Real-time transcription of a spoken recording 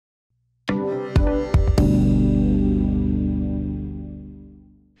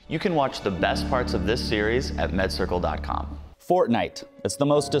You can watch the best parts of this series at MedCircle.com. Fortnite. It's the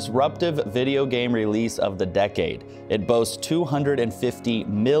most disruptive video game release of the decade. It boasts 250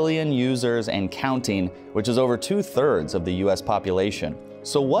 million users and counting, which is over 2/3 of the US population.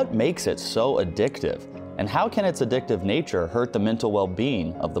 So what makes it so addictive? And how can its addictive nature hurt the mental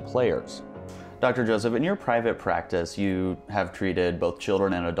well-being of the players? Dr. Joseph, in your private practice, you have treated both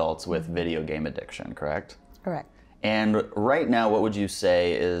children and adults with video game addiction, correct? Correct. And right now, what would you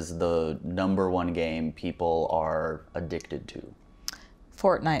say is the #1 game people are addicted to?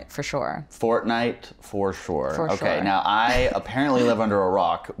 Fortnite, for sure. Fortnite, for sure. For okay, sure. now I apparently live under a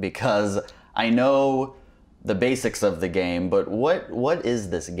rock because I know the basics of the game, but what is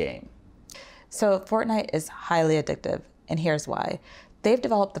this game? So Fortnite is highly addictive, and here's why. They've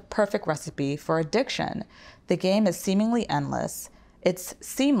developed the perfect recipe for addiction. The game is seemingly endless. It's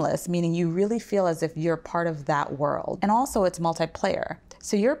seamless, meaning you really feel as if you're part of that world. And also it's multiplayer.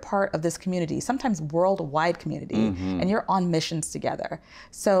 So you're part of this community, sometimes worldwide community, and you're on missions together.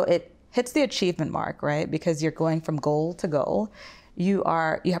 So it hits the achievement mark, right? Because you're going from goal to goal. You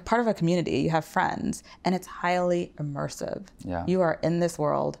have part of a community, you have friends, and it's highly immersive. Yeah. You are in this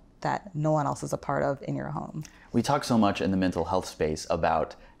world that no one else is a part of in your home. We talk so much in the mental health space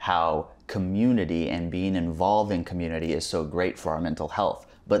about how community and being involved in community is so great for our mental health.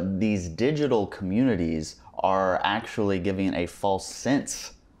 But these digital communities are actually giving a false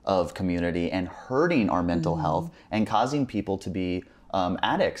sense of community and hurting our mental health and causing people to be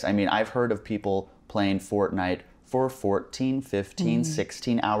addicts. I mean, I've heard of people playing Fortnite for 14, 15,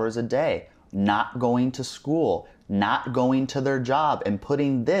 16 hours a day, not going to school, not going to their job, and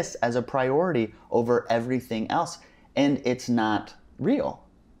putting this as a priority over everything else. And it's not real.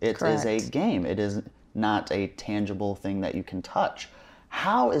 It is a game. It is not a tangible thing that you can touch.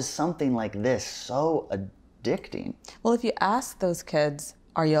 How is something like this so addicting? Well, if you ask those kids,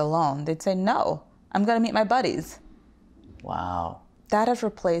 are you alone? They'd say, no, I'm gonna meet my buddies. Wow. That has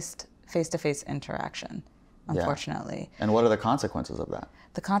replaced face-to-face interaction, unfortunately. Yeah. And what are the consequences of that?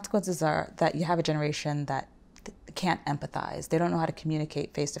 The consequences are that you have a generation that can't empathize. They don't know how to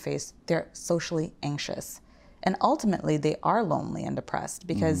communicate face-to-face. They're socially anxious. And ultimately, they are lonely and depressed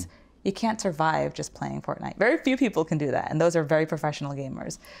because you can't survive just playing Fortnite. Very few people can do that, and those are very professional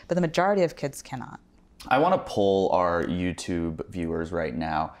gamers. But the majority of kids cannot. I want to poll our YouTube viewers right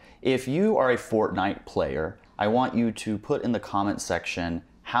now. If you are a Fortnite player, I want you to put in the comment section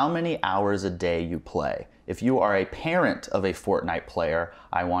how many hours a day you play. If you are a parent of a Fortnite player,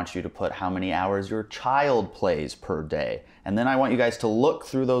 I want you to put how many hours your child plays per day. And then I want you guys to look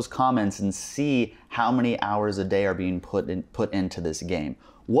through those comments and see how many hours a day are being put into this game.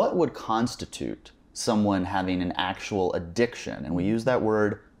 What would constitute someone having an actual addiction? And we use that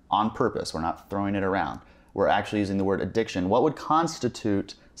word on purpose. We're not throwing it around. We're actually using the word addiction. What would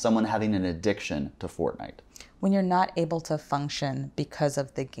constitute someone having an addiction to Fortnite? When you're not able to function because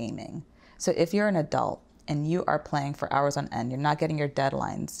of the gaming. So if you're an adult and you are playing for hours on end, you're not getting your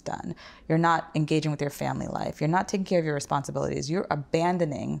deadlines done, you're not engaging with your family life, you're not taking care of your responsibilities, you're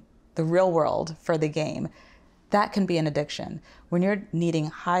abandoning the real world for the game, that can be an addiction. When you're needing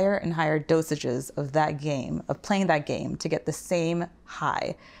higher and higher dosages of that game, of playing that game to get the same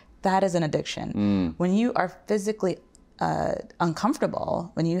high, that is an addiction. When you are physically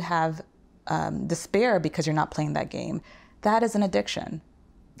uncomfortable, when you have despair because you're not playing that game, that is an addiction.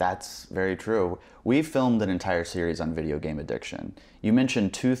 That's very true. We filmed an entire series on video game addiction. You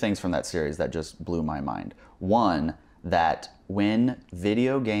mentioned two things from that series that just blew my mind. One, that when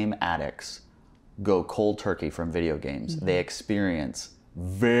video game addicts go cold turkey from video games, they experience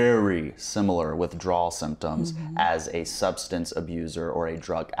very similar withdrawal symptoms as a substance abuser or a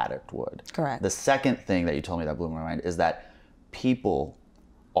drug addict would. Correct. The second thing that you told me that blew my mind is that people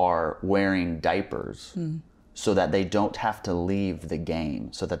are wearing diapers so that they don't have to leave the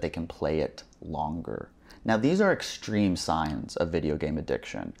game, so that they can play it longer. Now, these are extreme signs of video game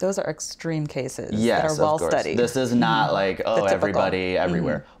addiction. Those are extreme cases Yes, that are well of course. studied. This is not like, oh, typical. everybody,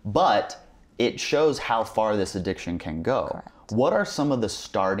 everywhere. But it shows how far this addiction can go. Correct. What are some of the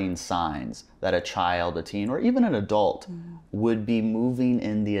starting signs that a child, a teen, or even an adult would be moving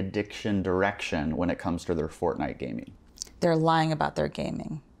in the addiction direction when it comes to their Fortnite gaming? They're lying about their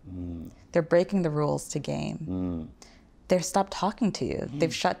gaming. They're breaking the rules to game. They've stopped talking to you.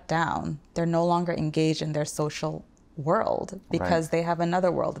 They've shut down. They're no longer engaged in their social world because they have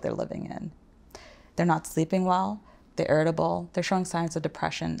another world that they're living in. They're not sleeping well. They're irritable. They're showing signs of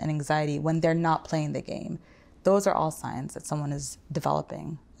depression and anxiety when they're not playing the game. Those are all signs that someone is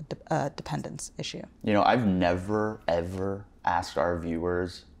developing a dependence issue. You know, I've never, ever asked our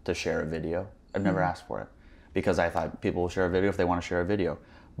viewers to share a video. I've never asked for it because I thought people will share a video if they want to share a video.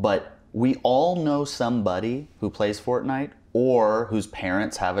 But we all know somebody who plays Fortnite or whose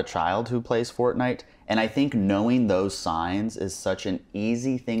parents have a child who plays Fortnite. And I think knowing those signs is such an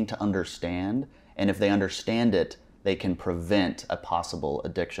easy thing to understand. And if they understand it, they can prevent a possible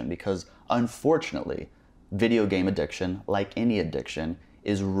addiction. Because unfortunately, video game addiction, like any addiction,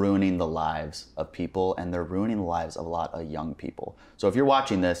 is ruining the lives of people, and they're ruining the lives of a lot of young people. So if you're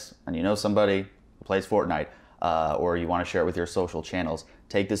watching this and you know somebody who plays Fortnite, or you want to share it with your social channels,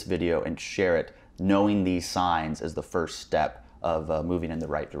 take this video and share it. Knowing these signs is the first step of moving in the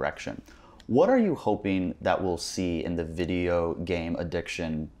right direction. What are you hoping that we'll see in the video game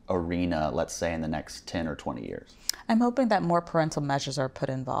addiction arena, let's say in the next 10 or 20 years? I'm hoping that more parental measures are put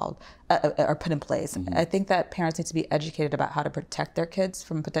in place. I think that parents need to be educated about how to protect their kids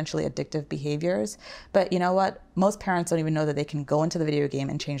from potentially addictive behaviors. But you know what? Most parents don't even know that they can go into the video game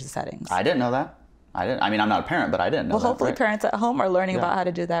and change the settings. I didn't know that. I mean, I'm not a parent, but I didn't know that. Well, hopefully right? parents at home are learning about how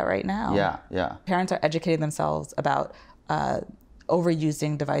to do that right now. Yeah. Parents are educating themselves about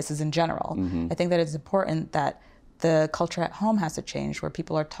overusing devices in general. I think that it's important that the culture at home has to change, where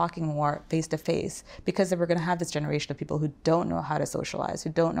people are talking more face-to-face, because we're going to have this generation of people who don't know how to socialize, who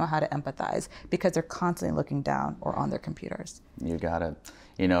don't know how to empathize, because they're constantly looking down or on their computers. You got it.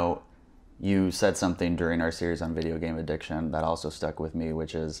 You know, you said something during our series on video game addiction that also stuck with me,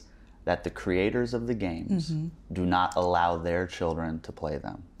 which is that the creators of the games do not allow their children to play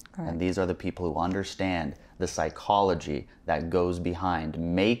them. Correct. And these are the people who understand the psychology that goes behind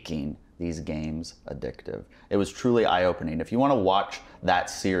making these games addictive. It was truly eye-opening. If you want to watch that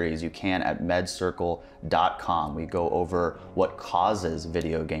series, you can at MedCircle.com. We go over what causes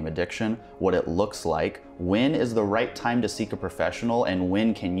video game addiction, what it looks like, when is the right time to seek a professional, and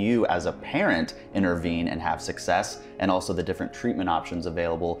when can you as a parent intervene and have success, and also the different treatment options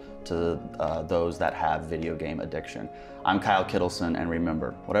available to those that have video game addiction. I'm Kyle Kittleson, and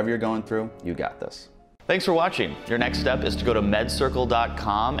remember, whatever you're going through, you got this. Thanks for watching. Your next step is to go to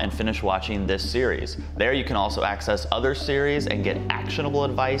MedCircle.com and finish watching this series. There you can also access other series and get actionable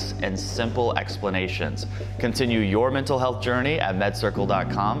advice and simple explanations. Continue your mental health journey at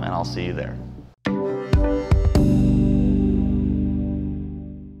MedCircle.com, and I'll see you there.